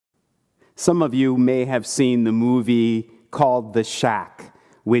Some of you may have seen the movie called The Shack,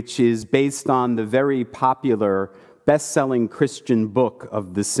 which is based on the very popular best-selling Christian book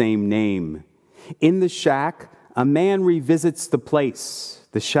of the same name. In The Shack, a man revisits the place,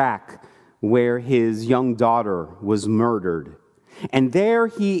 the shack, where his young daughter was murdered. And there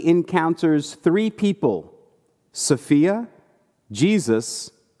he encounters three people: Sophia,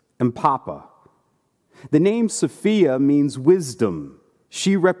 Jesus, and Papa. The name Sophia means wisdom.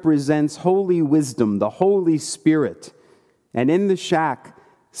 She represents holy wisdom, the Holy Spirit. And in The Shack,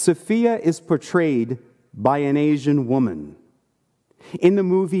 Sophia is portrayed by an Asian woman. In the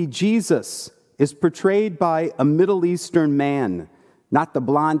movie, Jesus is portrayed by a Middle Eastern man, not the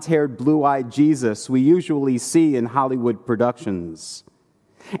blonde-haired, blue-eyed Jesus we usually see in Hollywood productions.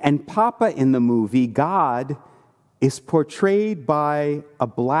 And Papa in the movie, God, is portrayed by a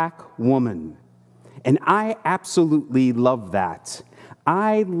black woman. And I absolutely love that.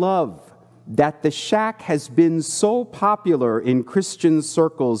 I love that The Shack has been so popular in Christian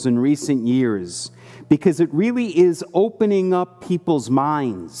circles in recent years because it really is opening up people's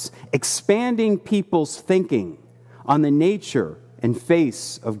minds, expanding people's thinking on the nature and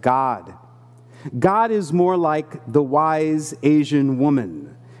face of God. God is more like the wise Asian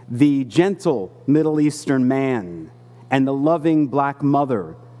woman, the gentle Middle Eastern man, and the loving black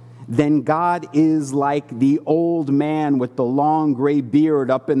mother. Then God is like the old man with the long gray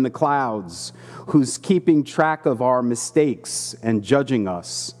beard up in the clouds, who's keeping track of our mistakes and judging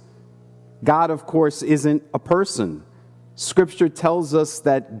us. God, of course, isn't a person. Scripture tells us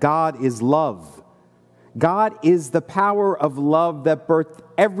that God is love. God is the power of love that birthed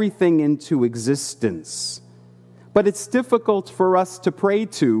everything into existence. But it's difficult for us to pray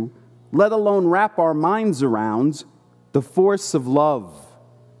to, let alone wrap our minds around, the force of love.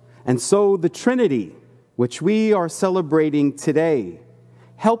 And so the Trinity, which we are celebrating today,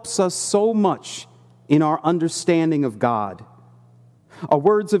 helps us so much in our understanding of God. Our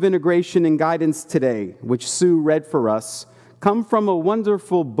words of integration and guidance today, which Sue read for us, come from a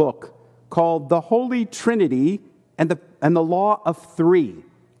wonderful book called The Holy Trinity and the Law of Three,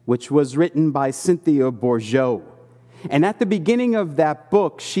 which was written by Cynthia Bourgeault. And at the beginning of that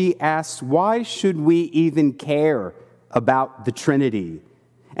book, she asks, why should we even care about the Trinity?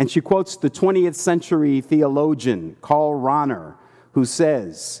 And she quotes the 20th century theologian Karl Rahner, who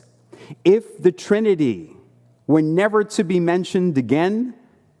says, if the Trinity were never to be mentioned again,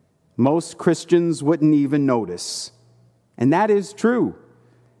 most Christians wouldn't even notice. And that is true.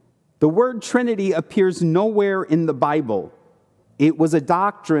 The word Trinity appears nowhere in the Bible. It was a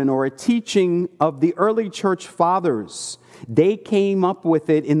doctrine or a teaching of the early church fathers. They came up with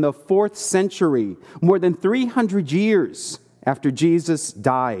it in the 4th century, more than 300 years after Jesus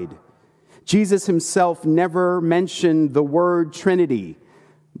died. Jesus himself never mentioned the word Trinity.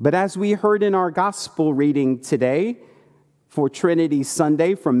 But as we heard in our gospel reading today, for Trinity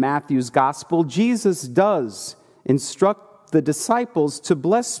Sunday from Matthew's gospel, Jesus does instruct the disciples to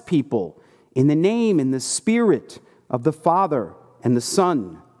bless people in the name and the Spirit of the Father and the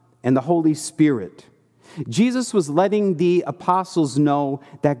Son and the Holy Spirit. Jesus was letting the apostles know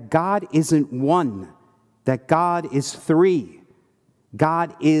that God isn't one, that God is three.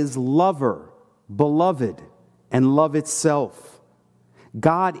 God is lover, beloved, and love itself.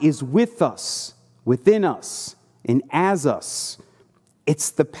 God is with us, within us, and as us.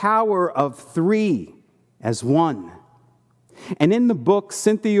 It's the power of three as one. And in the book,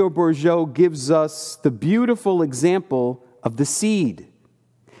 Cynthia Bourgeault gives us the beautiful example of the seed.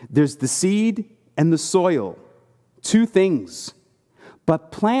 There's the seed and the soil, two things.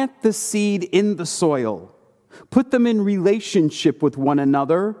 But plant the seed in the soil, put them in relationship with one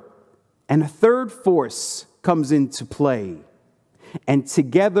another, and a third force comes into play. And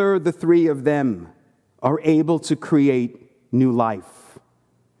together the three of them are able to create new life.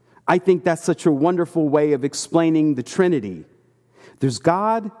 I think that's such a wonderful way of explaining the Trinity. There's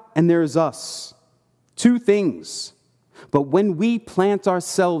God and there's us. Two things. But when we plant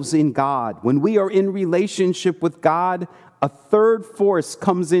ourselves in God, when we are in relationship with God, a third force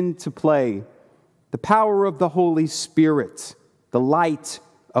comes into play. The power of the Holy Spirit, the light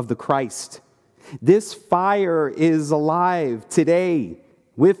of the Christ. This fire is alive today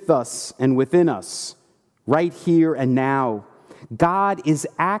with us and within us, right here and now. God is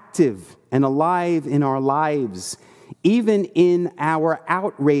active and alive in our lives. Even in our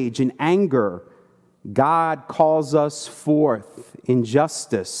outrage and anger, God calls us forth in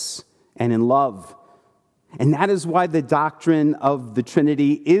justice and in love. And that is why the doctrine of the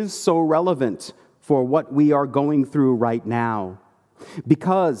Trinity is so relevant for what we are going through right now.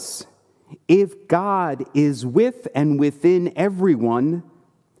 Because if God is with and within everyone,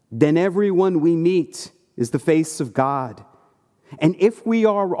 then everyone we meet is the face of God. And if we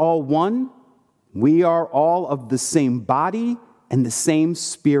are all one, we are all of the same body and the same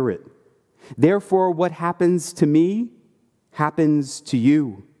spirit. Therefore, what happens to me happens to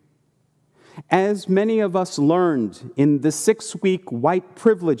you. As many of us learned in the 6-week white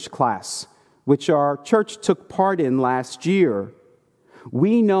privilege class, which our church took part in last year,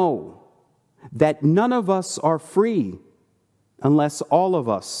 we know that none of us are free unless all of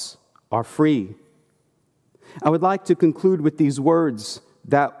us are free. I would like to conclude with these words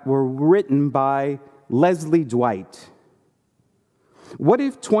that were written by Leslie Dwight. What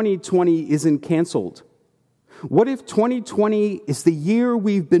if 2020 isn't canceled? What if 2020 is the year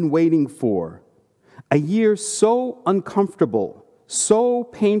we've been waiting for? A year so uncomfortable, so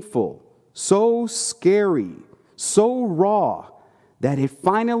painful, so scary, so raw, that it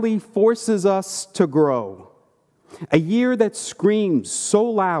finally forces us to grow. A year that screams so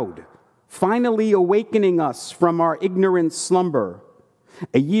loud, finally awakening us from our ignorant slumber.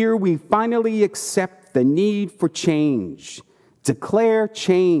 A year we finally accept the need for change, declare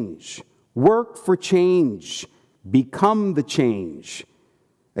change, work for change, become the change.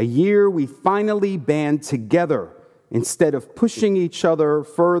 A year we finally band together instead of pushing each other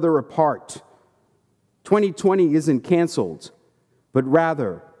further apart. 2020 isn't canceled, but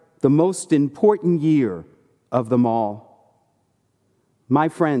rather the most important year of them all. My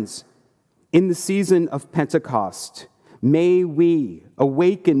friends, in the season of Pentecost, may we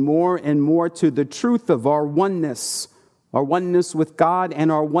awaken more and more to the truth of our oneness with God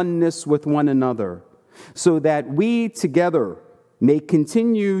and our oneness with one another, so that we together may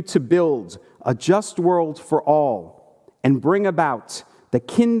continue to build a just world for all and bring about the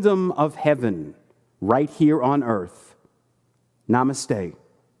kingdom of heaven right here on earth. Namaste.